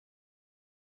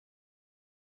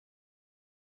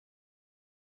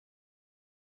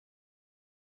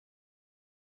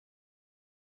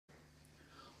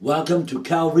Welcome to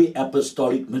Calvary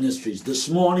Apostolic Ministries. This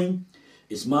morning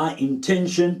is my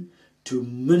intention to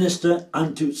minister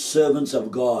unto servants of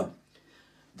God,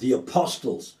 the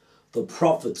apostles, the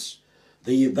prophets,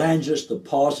 the evangelists, the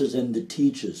pastors, and the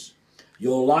teachers.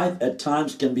 Your life at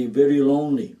times can be very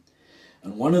lonely.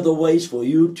 And one of the ways for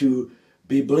you to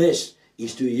be blessed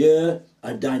is to hear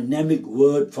a dynamic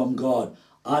word from God.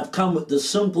 I've come with the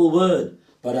simple word,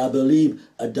 but I believe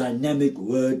a dynamic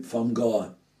word from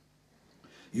God.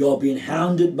 You're being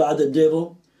hounded by the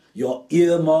devil. You're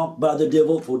earmarked by the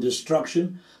devil for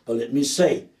destruction. But let me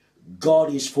say,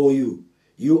 God is for you.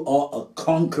 You are a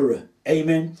conqueror.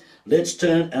 Amen. Let's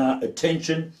turn our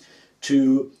attention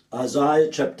to Isaiah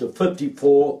chapter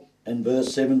 54 and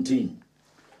verse 17.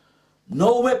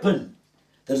 No weapon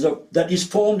that is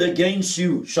formed against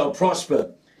you shall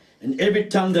prosper, and every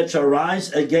tongue that shall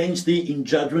rise against thee in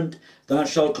judgment thou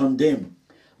shalt condemn.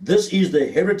 This is the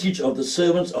heritage of the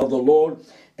servants of the Lord,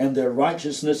 and their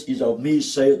righteousness is of me,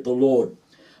 saith the Lord.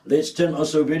 Let's turn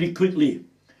also very quickly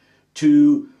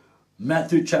to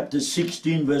Matthew chapter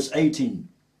 16 verse 18.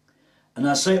 And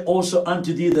I say also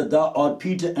unto thee that thou art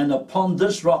Peter, and upon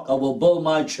this rock I will build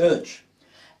my church,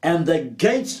 and the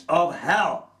gates of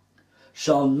hell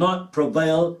shall not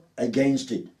prevail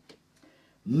against it.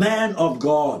 Man of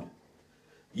God,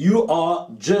 you are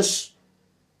just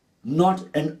not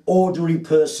an ordinary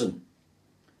person.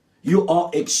 You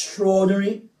are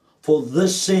extraordinary for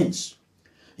this sense.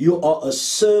 You are a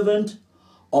servant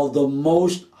of the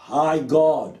Most High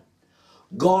God.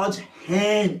 God's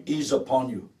hand is upon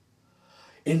you.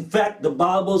 In fact, the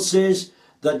Bible says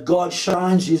that God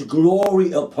shines His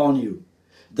glory upon you.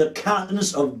 The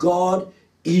countenance of God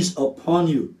is upon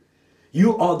you.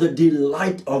 You are the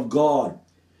delight of God.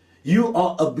 You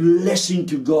are a blessing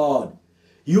to God.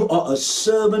 You are a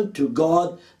servant to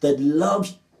God that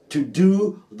loves to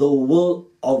do the will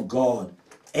of God.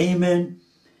 Amen.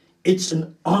 It's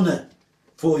an honor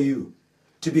for you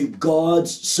to be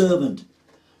God's servant.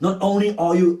 Not only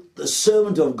are you the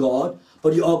servant of God,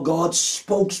 but you are God's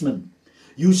spokesman.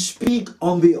 You speak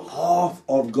on behalf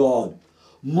of God.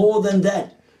 More than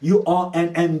that, you are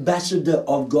an ambassador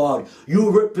of God. You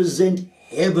represent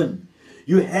heaven.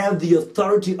 You have the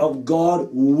authority of God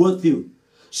with you.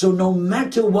 So no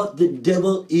matter what the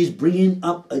devil is bringing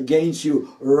up against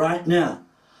you right now,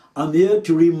 I'm here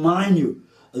to remind you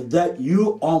that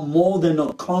you are more than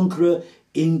a conqueror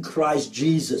in Christ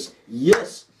Jesus.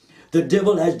 Yes, the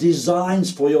devil has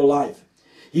designs for your life.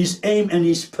 His aim and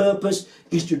his purpose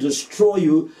is to destroy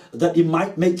you, that it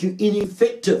might make you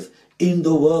ineffective in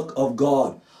the work of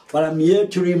God. But I'm here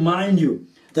to remind you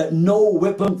that no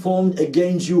weapon formed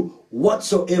against you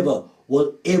whatsoever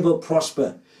will ever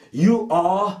prosper. You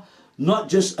are not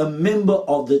just a member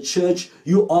of the church,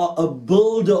 you are a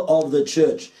builder of the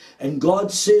church. And God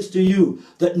says to you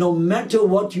that no matter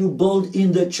what you build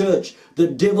in the church, the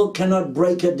devil cannot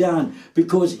break it down,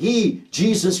 because He,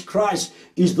 Jesus Christ,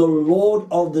 is the Lord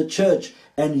of the church,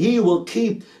 and He will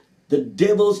keep the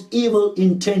devil's evil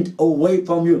intent away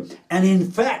from you. And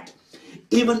in fact,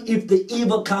 even if the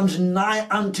evil comes nigh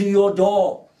unto your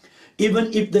door,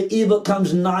 even if the evil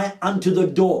comes nigh unto the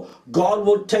door, God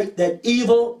will take that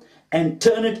evil and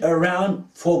turn it around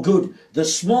for good.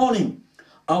 This morning,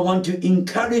 I want to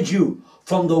encourage you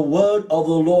from the word of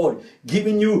the Lord,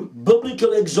 giving you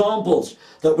biblical examples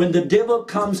that when the devil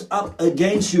comes up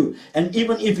against you, and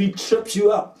even if he trips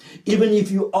you up, even if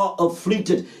you are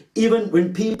afflicted, even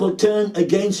when people turn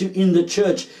against you in the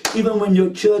church, even when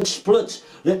your church splits,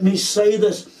 let me say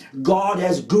this: God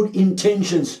has good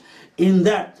intentions in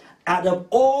that. Out of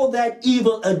all that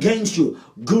evil against you,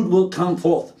 good will come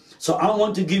forth. So I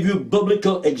want to give you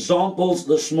biblical examples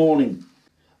this morning.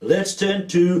 Let's turn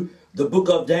to the book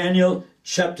of Daniel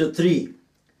chapter 3.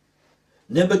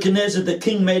 Nebuchadnezzar the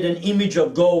king made an image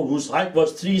of gold, whose height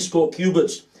was 60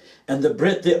 cubits, and the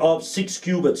breadth thereof 6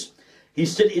 cubits. He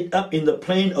set it up in the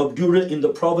plain of Dura in the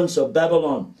province of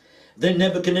Babylon. Then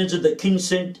Nebuchadnezzar the king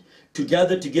sent to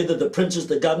gather together the princes,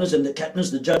 the governors, and the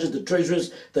captains, the judges, the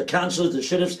treasurers, the counselors, the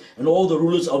sheriffs, and all the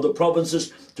rulers of the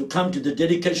provinces to come to the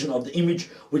dedication of the image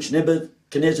which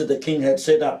Nebuchadnezzar the king had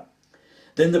set up.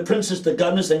 Then the princes, the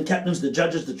governors, and captains, the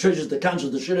judges, the treasurers, the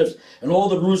counselors, the sheriffs, and all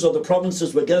the rulers of the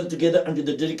provinces were gathered together unto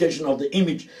the dedication of the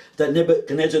image that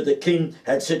Nebuchadnezzar the king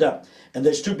had set up. And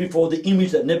they stood before the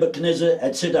image that Nebuchadnezzar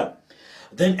had set up.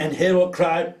 Then an herald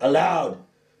cried aloud,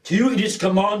 To you it is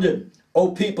commanded,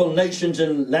 O people, nations,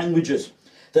 and languages,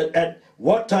 that at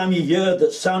what time ye hear the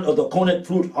sound of the cornet,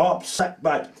 flute, harp,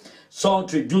 sackbut,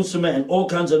 psaltery, dulcimer, and all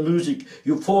kinds of music,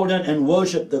 you fall down and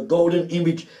worship the golden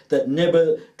image that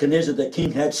Nebuchadnezzar the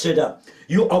king had set up.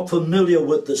 You are familiar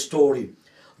with the story.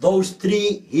 Those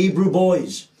 3 Hebrew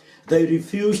boys They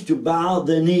refused to bow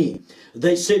the knee.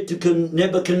 They said to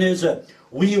Nebuchadnezzar,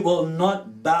 we will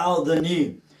not bow the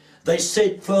knee. They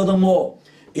said furthermore,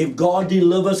 if God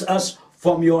delivers us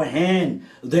from your hand,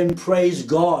 then praise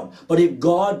God. But if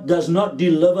God does not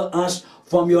deliver us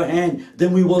from your hand,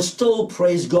 then we will still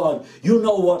praise God. You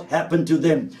know what happened to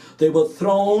them. They were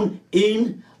thrown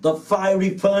in the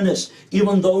fiery furnace.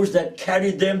 Even those that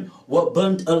carried them were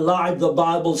burnt alive, the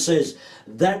Bible says.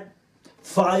 That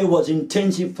fire was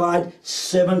intensified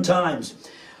 7 times.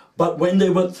 But when they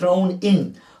were thrown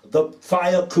in, the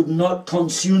fire could not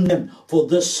consume them for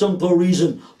this simple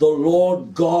reason. The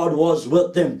Lord God was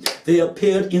with them. They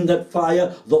appeared in that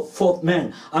fire, the 4th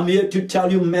man. I'm here to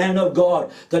tell you, man of God,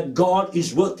 that God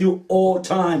is with you all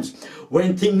times.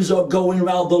 When things are going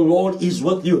well, the Lord is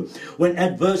with you. When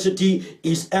adversity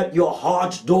is at your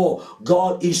heart's door,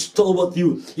 God is still with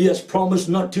you. He has promised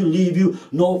not to leave you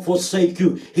nor forsake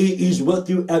you. He is with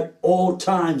you at all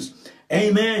times.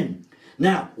 Amen.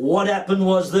 Now, what happened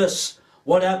was this.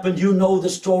 What happened? You know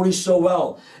the story so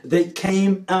well. They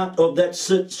came out of that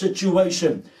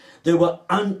situation. They were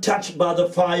untouched by the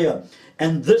fire.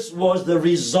 And this was the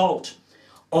result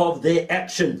of their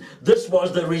action. This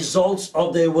was the results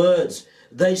of their words.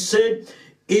 They said,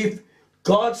 if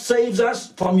God saves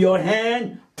us from your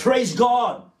hand, praise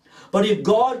God. But if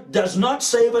God does not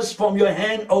save us from your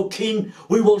hand, O King,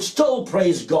 we will still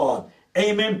praise God.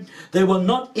 Amen. They were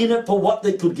not in it for what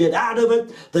they could get out of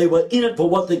it. They were in it for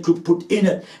what they could put in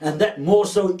it. And that more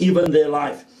so even their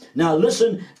life. Now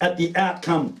listen at the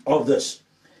outcome of this.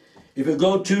 If you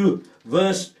go to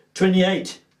verse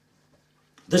 28.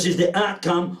 This is the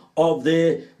outcome of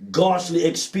their ghastly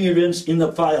experience in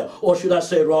the fire. Or should I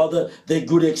say rather, their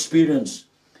good experience.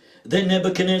 Then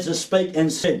Nebuchadnezzar spake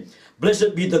and said,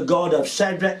 Blessed be the God of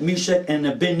Shadrach, Meshach, and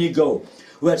Abednego,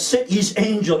 who had set his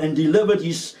angel and delivered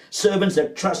his servants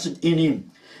that trusted in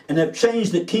him, and have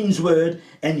changed the king's word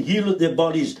and healed their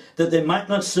bodies, that they might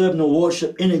not serve nor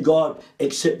worship any God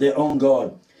except their own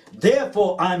God.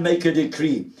 Therefore I make a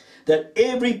decree, that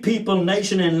every people,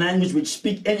 nation, and language which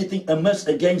speak anything amiss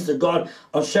against the God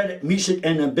of Shadrach, Meshach,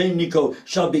 and Abednego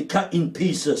shall be cut in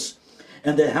pieces,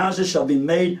 and their houses shall be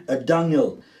made a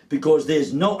dunghill, because there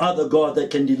is no other God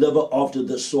that can deliver after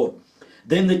this sort.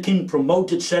 Then the king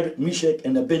promoted Shadrach, Meshach,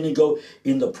 and Abednego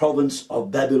in the province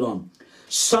of Babylon.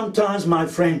 Sometimes, my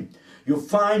friend, you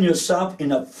find yourself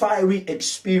in a fiery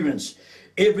experience.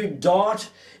 Every dart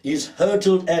is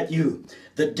hurled at you.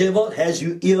 The devil has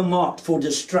you earmarked for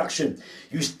destruction.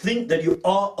 You think that you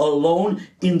are alone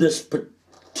in this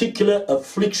particular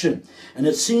affliction. And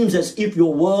it seems as if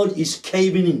your world is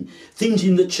caving in. Things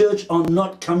in the church are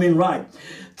not coming right.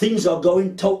 Things are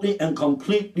going totally and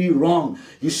completely wrong.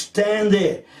 You stand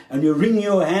there and you wring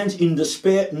your hands in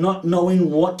despair, not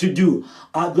knowing what to do.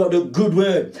 I've got a good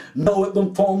word. No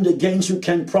weapon formed against you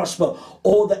can prosper.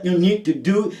 All that you need to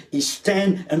do is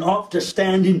stand, and after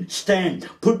standing, stand.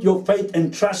 Put your faith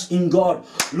and trust in God.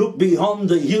 Look beyond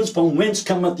the hills, from whence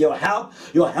cometh your help.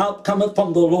 Your help cometh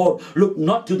from the Lord. Look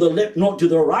not to the left nor to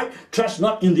the right. Trust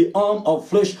not in the arm of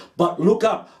flesh, but look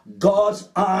up. God's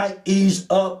eye is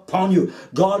upon you.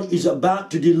 God is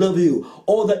about to deliver you.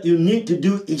 All that you need to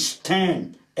do is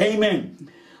stand. Amen.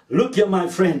 Look here, my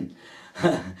friend.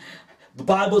 The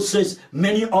Bible says,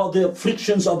 many are the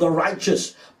afflictions of the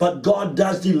righteous, but God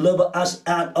does deliver us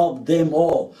out of them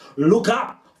all. Look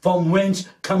up, from whence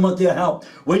cometh your help.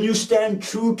 When you stand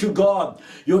true to God,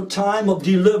 your time of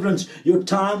deliverance, your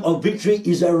time of victory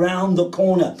is around the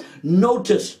corner.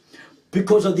 Notice,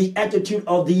 because of the attitude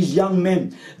of these young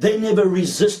men, they never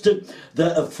resisted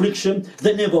the affliction.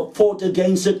 They never fought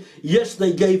against it. Yes,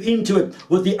 they gave into it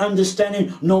with the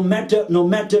understanding, no matter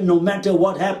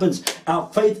what happens, our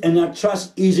faith and our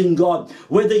trust is in God.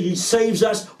 Whether He saves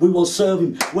us, we will serve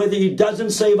Him. Whether He doesn't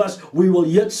save us, we will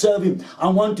yet serve Him. I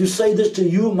want to say this to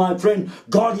you, my friend.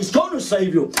 God is going to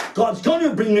save you. God's going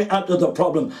to bring you out of the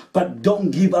problem. But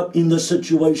don't give up in the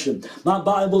situation. My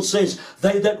Bible says,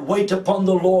 they that wait upon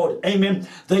the Lord, amen,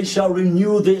 they shall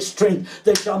renew their strength.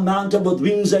 They shall mount up with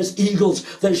wings as eagles.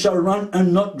 They shall run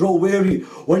and not grow weary.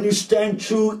 When you stand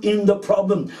true in the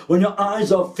problem, when your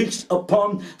eyes are fixed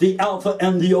upon the Alpha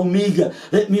and the Omega,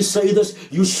 let me say this,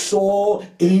 you soar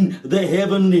in the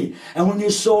heavenly. And when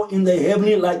you soar in the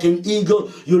heavenly like an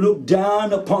eagle, you look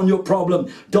down upon your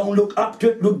problem. Don't look up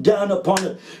to it, look down upon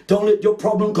it. Don't let your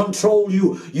problem control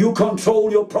you. You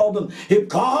control your problem. If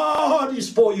God is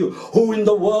for you, who in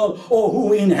the world or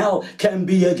who in hell can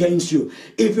be against you?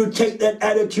 If you take that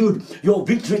attitude, your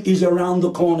victory is around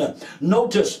the corner.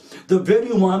 Notice, the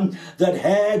very one that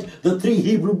had the 3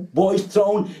 Hebrew boys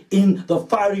thrown in the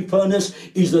fiery furnace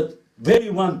is the very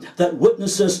one that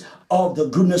witnesses of the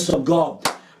goodness of God.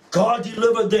 God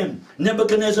delivered them.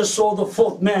 Nebuchadnezzar saw the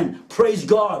fourth man. Praise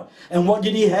God. And what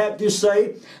did he have to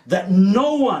say? That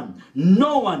no one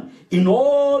in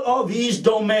all of his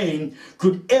domain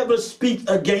could ever speak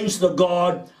against the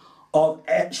God of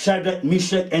Shadrach,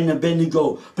 Meshach, and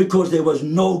Abednego, because there was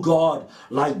no God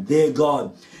like their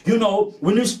God. You know,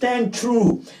 when you stand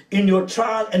true in your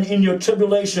trial and in your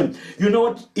tribulation, you know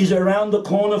what is around the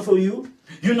corner for you?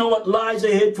 You know what lies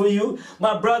ahead for you?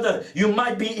 My brother, you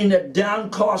might be in a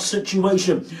downcast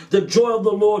situation. The joy of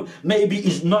the Lord maybe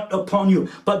is not upon you,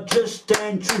 but just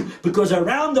stand true, because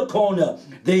around the corner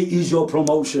there is your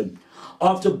promotion.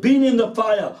 After being in the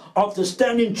fire, after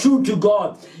standing true to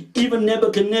God, even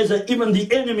Nebuchadnezzar, even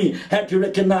the enemy had to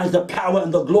recognize the power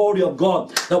and the glory of God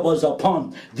that was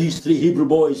upon these three Hebrew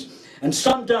boys. And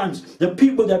sometimes the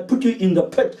people that put you in the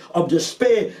pit of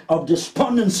despair, of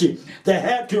despondency, they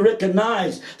have to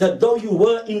recognize that though you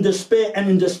were in despair and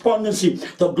in despondency,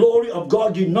 the glory of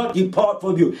God did not depart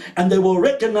from you. And they will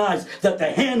recognize that the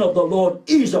hand of the Lord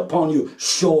is upon you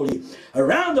surely.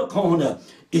 Around the corner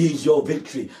is your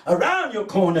victory. Around your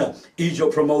corner is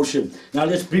your promotion. Now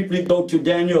let's briefly go to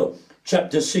Daniel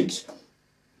chapter 6.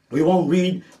 We won't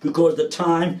read because the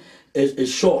time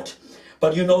is short.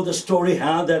 But you know the story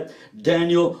how that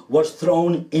Daniel was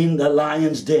thrown in the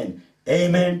lion's den.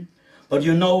 Amen. But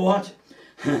you know what?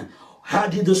 How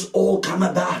did this all come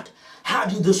about? How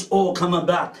did this all come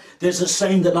about? There's a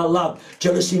saying that I love.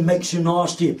 Jealousy makes you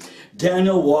nasty.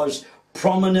 Daniel was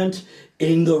prominent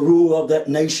in the rule of that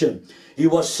nation. He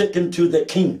was second to the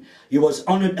king. He was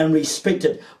honored and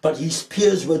respected, but his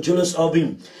peers were jealous of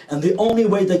him. And the only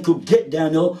way they could get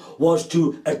Daniel was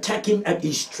to attack him at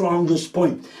his strongest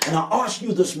point. And I ask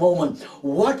you this moment,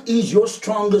 what is your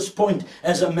strongest point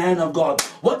as a man of God?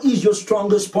 What is your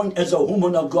strongest point as a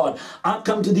woman of God? I've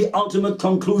come to the ultimate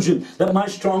conclusion that my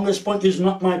strongest point is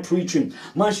not my preaching.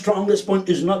 My strongest point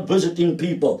is not visiting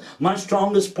people. My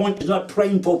strongest point is not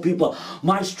praying for people.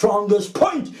 My strongest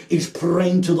point is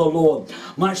praying to the Lord.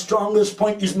 My strongest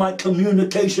point is my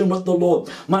communication with the Lord.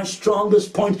 My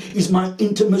strongest point is my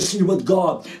intimacy with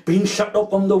God. Being shut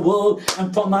off from the world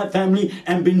and from my family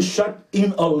and being shut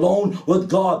in alone with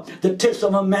God. The test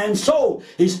of a man's soul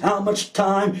is how much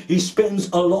time he spends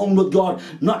alone with God,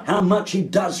 not how much he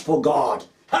does for God.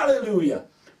 Hallelujah.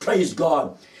 Praise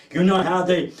God. You know how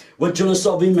they were jealous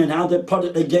of him and how they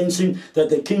plotted against him, that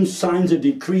the king signs a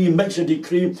decree, makes a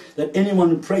decree that anyone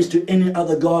who prays to any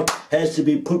other god has to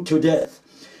be put to death.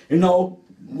 You know,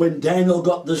 when Daniel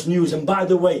got this news, and by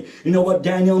the way, you know what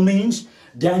Daniel means?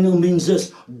 Daniel means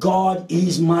this: God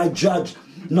is my judge.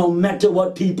 No matter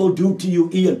what people do to you,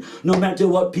 Ian, no matter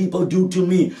what people do to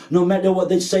me, no matter what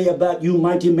they say about you,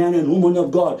 mighty man and woman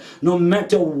of God, no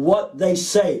matter what they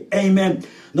say, amen,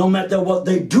 no matter what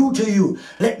they do to you,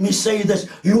 let me say this: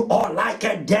 you are like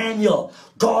a Daniel.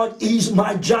 God is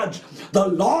my judge. The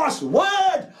last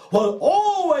word will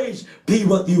always be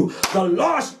with you. The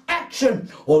last action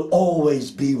will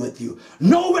always be with you.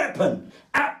 No weapon,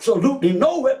 absolutely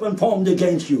no weapon formed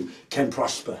against you can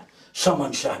prosper.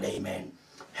 Someone shout amen.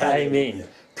 Hallelujah. Amen.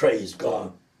 Praise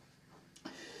God.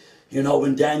 You know,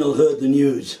 when Daniel heard the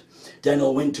news,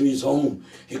 Daniel went to his home.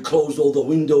 He closed all the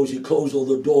windows, he closed all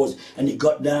the doors, and he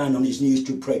got down on his knees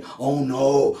to pray. Oh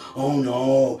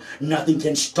no, nothing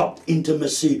can stop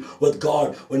intimacy with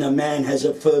God when a man has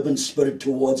a fervent spirit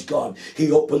towards God.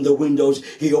 He opened the windows,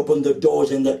 he opened the doors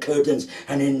and the curtains,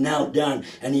 and he knelt down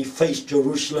and he faced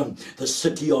Jerusalem, the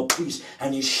city of peace,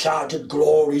 and he shouted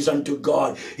glories unto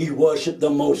God. He worshipped the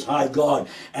Most High God,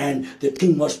 and the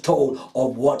king was told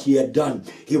of what he had done.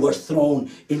 He was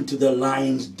thrown into the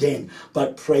lion's den.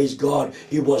 But praise God,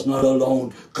 he was not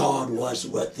alone. God was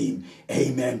with him.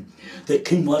 Amen. The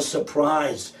king was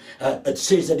surprised. It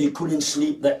says that he couldn't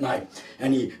sleep that night.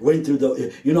 And he went through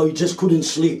he just couldn't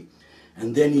sleep.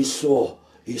 And then he saw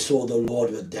the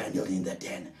Lord with Daniel in the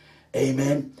den.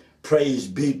 Amen. Praise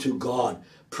be to God.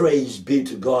 Praise be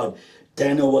to God.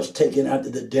 Daniel was taken out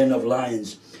of the den of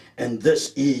lions. And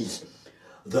this is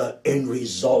the end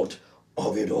result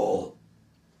of it all.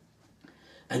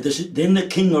 And then the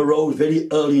king arose very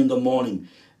early in the morning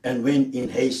and went in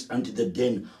haste unto the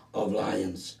den of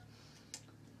lions.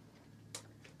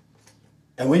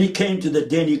 And when he came to the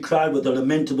den, he cried with a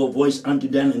lamentable voice unto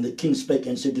Daniel. And the king spake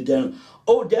and said to Daniel,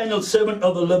 O Daniel, servant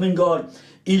of the living God,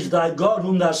 is thy God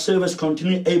whom thou servest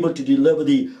continually able to deliver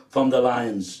thee from the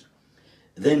lions?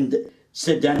 Then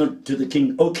said Daniel to the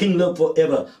king, O king, live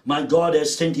forever. My God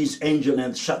has sent his angel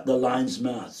and shut the lions'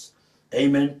 mouths.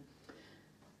 Amen.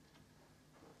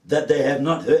 That they have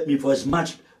not hurt me, for as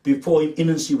much before him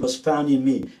innocency was found in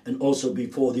me, and also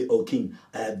before thee, O king,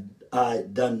 I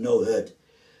done no hurt.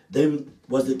 Then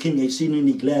was the king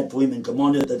exceedingly glad for him and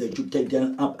commanded that they should take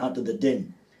Daniel up out of the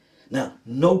den. Now,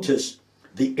 notice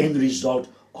the end result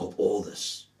of all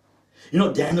this. You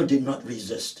know, Daniel did not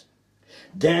resist.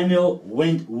 Daniel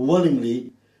went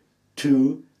willingly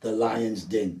to the lion's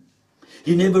den.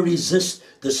 He never resists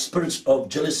the spirits of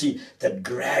jealousy that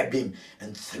grabbed him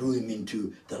and threw him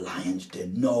into the lion's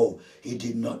den. No, he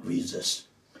did not resist.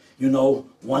 You know,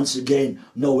 once again,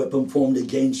 no weapon formed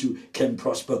against you can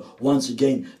prosper. Once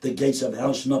again, the gates of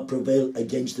hell shall not prevail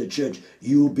against the church.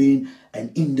 You being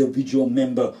an individual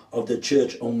member of the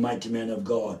church, almighty man of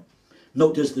God.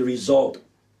 Notice the result.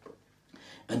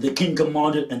 And the king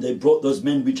commanded, and they brought those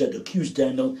men which had accused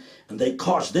Daniel, and they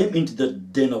cast them into the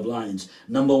den of lions.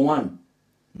 Number one,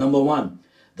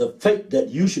 the fate that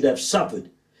you should have suffered,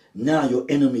 now your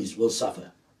enemies will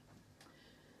suffer.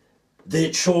 Their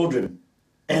children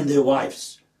and their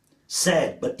wives,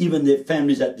 sad, but even their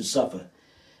families had to suffer.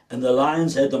 And the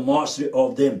lions had the mastery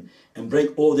of them, and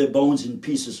break all their bones in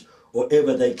pieces, or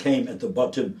ever they came at the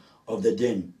bottom of the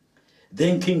den.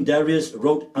 Then King Darius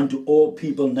wrote unto all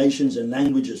people, nations, and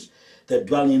languages that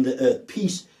dwell in the earth,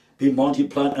 peace be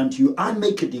multiplied unto you. I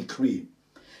make a decree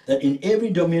that in every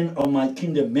dominion of my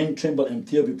kingdom men tremble and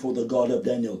fear before the God of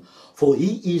Daniel, for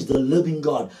he is the living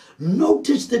God.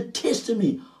 Notice the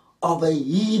testimony of a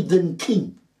heathen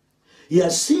king. He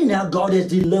has seen how God has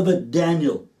delivered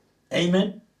Daniel.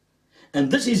 Amen.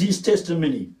 And this is his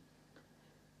testimony.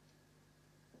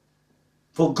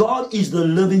 For God is the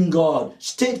living God,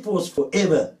 steadfast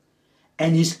forever,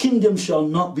 and his kingdom shall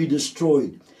not be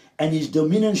destroyed, and his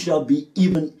dominion shall be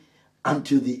even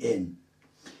unto the end.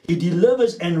 He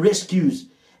delivers and rescues,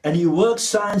 and he works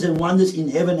signs and wonders in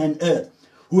heaven and earth,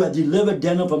 who have delivered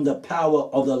Daniel from the power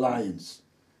of the lions.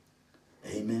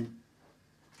 Amen.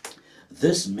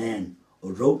 This man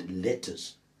wrote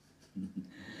letters.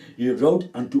 He wrote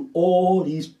unto all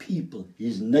his people,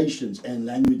 his nations and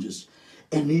languages,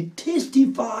 and he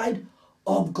testified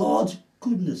of God's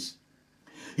goodness.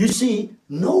 You see,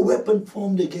 no weapon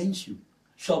formed against you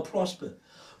shall prosper.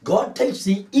 God takes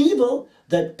the evil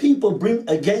that people bring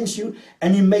against you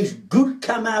and he makes good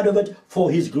come out of it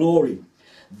for his glory.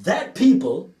 That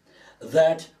people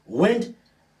that went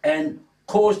and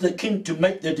caused the king to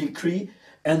make the decree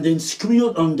and then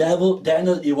squealed on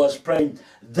Daniel, he was praying,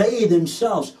 they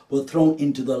themselves were thrown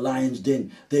into the lion's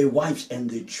den, their wives and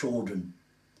their children.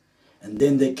 And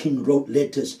then the king wrote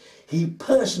letters. He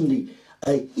personally,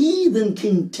 a heathen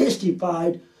king,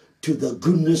 testified to the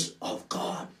goodness of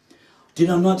God.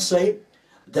 Did I not say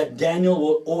that Daniel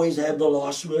will always have the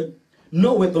last word?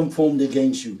 No weapon formed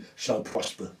against you shall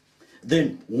prosper.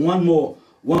 Then one more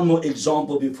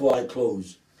example before I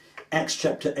close. Acts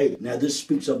chapter 8. Now this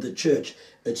speaks of the church.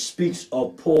 It speaks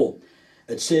of Paul.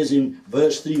 It says in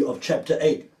verse 3 of chapter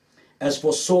 8, as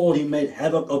for Saul, he made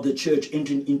havoc of the church,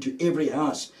 entering into every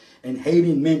house and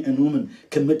hailing men and women,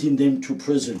 committing them to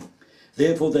prison.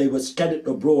 Therefore they were scattered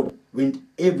abroad, went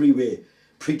everywhere,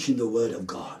 preaching the word of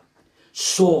God.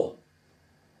 Saul,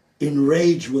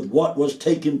 enraged with what was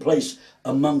taking place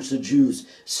amongst the Jews,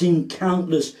 seeing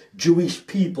countless Jewish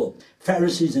people,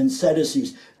 Pharisees and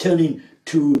Sadducees, turning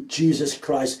to Jesus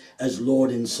Christ as Lord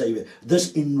and Savior.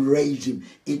 This enraged him.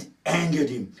 It angered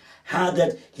him. How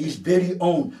that his very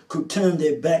own could turn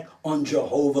their back on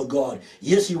Jehovah God.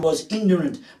 Yes, he was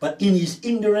ignorant, but in his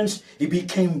ignorance, he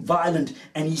became violent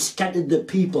and he scattered the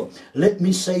people. Let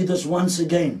me say this once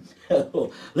again.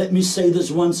 Let me say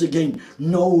this once again.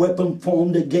 No weapon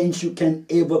formed against you can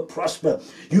ever prosper.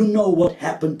 You know what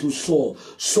happened to Saul.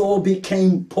 Saul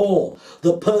became Paul.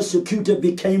 The persecutor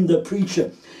became the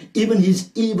preacher. Even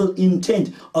his evil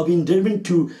intent of endeavoring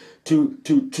to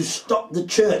stop the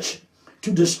church,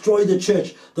 to destroy the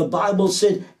church. The Bible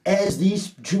said as these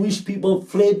Jewish people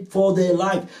fled for their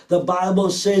life, the Bible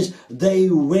says they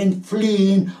went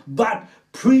fleeing but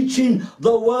preaching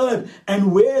the word.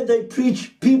 And where they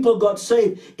preached, people got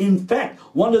saved. In fact,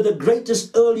 one of the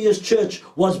greatest earliest church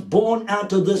was born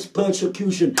out of this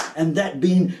persecution, and that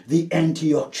being the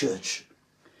Antioch church.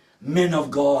 Men of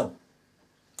God,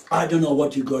 I don't know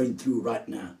what you're going through right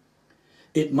now.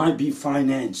 It might be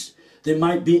finance. There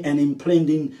might be an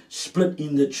impending split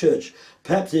in the church.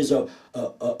 Perhaps there's a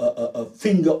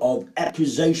finger of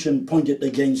accusation pointed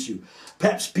against you.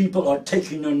 Perhaps people are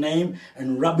taking your name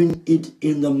and rubbing it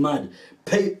in the mud.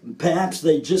 Perhaps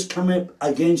they just come up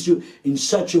against you in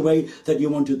such a way that you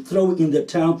want to throw in the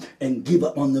towel and give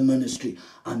up on the ministry.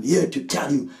 I'm here to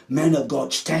tell you, man of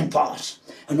God, stand fast.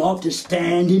 And after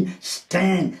standing,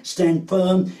 stand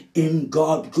firm in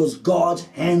God, because God's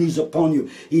hand is upon you.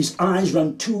 His eyes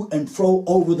run to and fro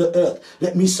over the earth.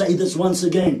 Let me say this once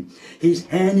again. his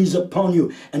hand is upon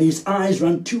you, and his eyes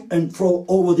run to and fro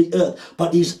over the earth,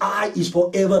 but his eye is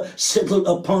forever settled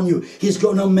upon you. He's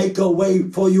going to make a way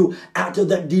for you out of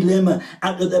that dilemma,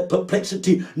 out of that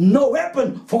perplexity. No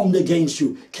weapon formed against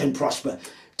you can prosper.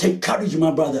 Take courage,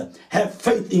 my brother. Have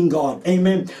faith in God.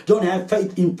 Amen. Don't have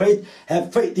faith in faith.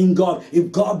 Have faith in God.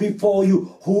 If God be for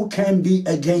you, who can be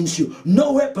against you?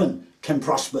 No weapon can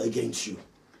prosper against you.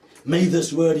 May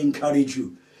this word encourage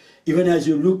you. Even as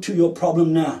you look to your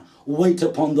problem now, wait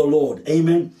upon the Lord.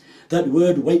 Amen. That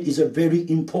word wait is a very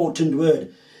important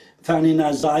word. Found in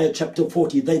Isaiah chapter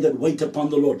 40, they that wait upon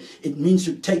the Lord. It means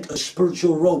to take a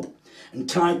spiritual rope and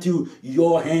tie it to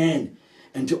your hand,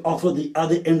 and to offer the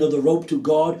other end of the rope to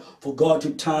God, for God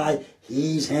to tie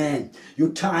his hand. You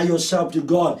tie yourself to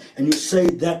God, and you say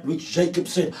that which Jacob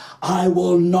said, I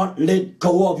will not let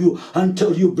go of you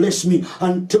until you bless me,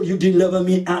 until you deliver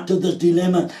me out of this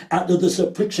dilemma, out of this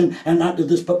affliction, and out of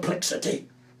this perplexity.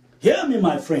 Hear me,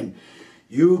 my friend.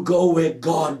 You go where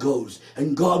God goes,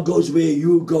 and God goes where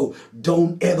you go.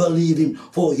 Don't ever leave him,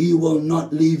 for he will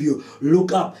not leave you.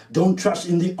 Look up. Don't trust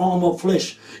in the arm of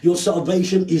flesh. Your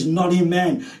salvation is not in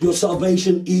man. Your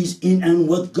salvation is in and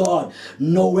with God.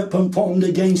 No weapon formed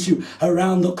against you.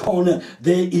 Around the corner,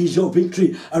 there is your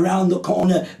victory. Around the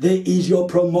corner, there is your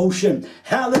promotion.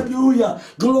 Hallelujah.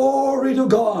 Glory to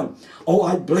God. Oh,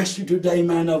 I bless you today,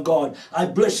 man of God. I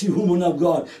bless you, woman of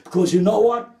God, because you know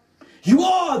what? You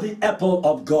are the apple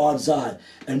of God's eye,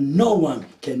 and no one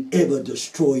can ever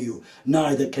destroy you.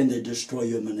 Neither can they destroy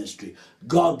your ministry.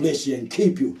 God bless you and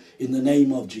keep you in the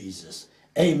name of Jesus.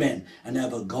 Amen. And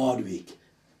have a God week.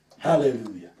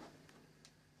 Hallelujah.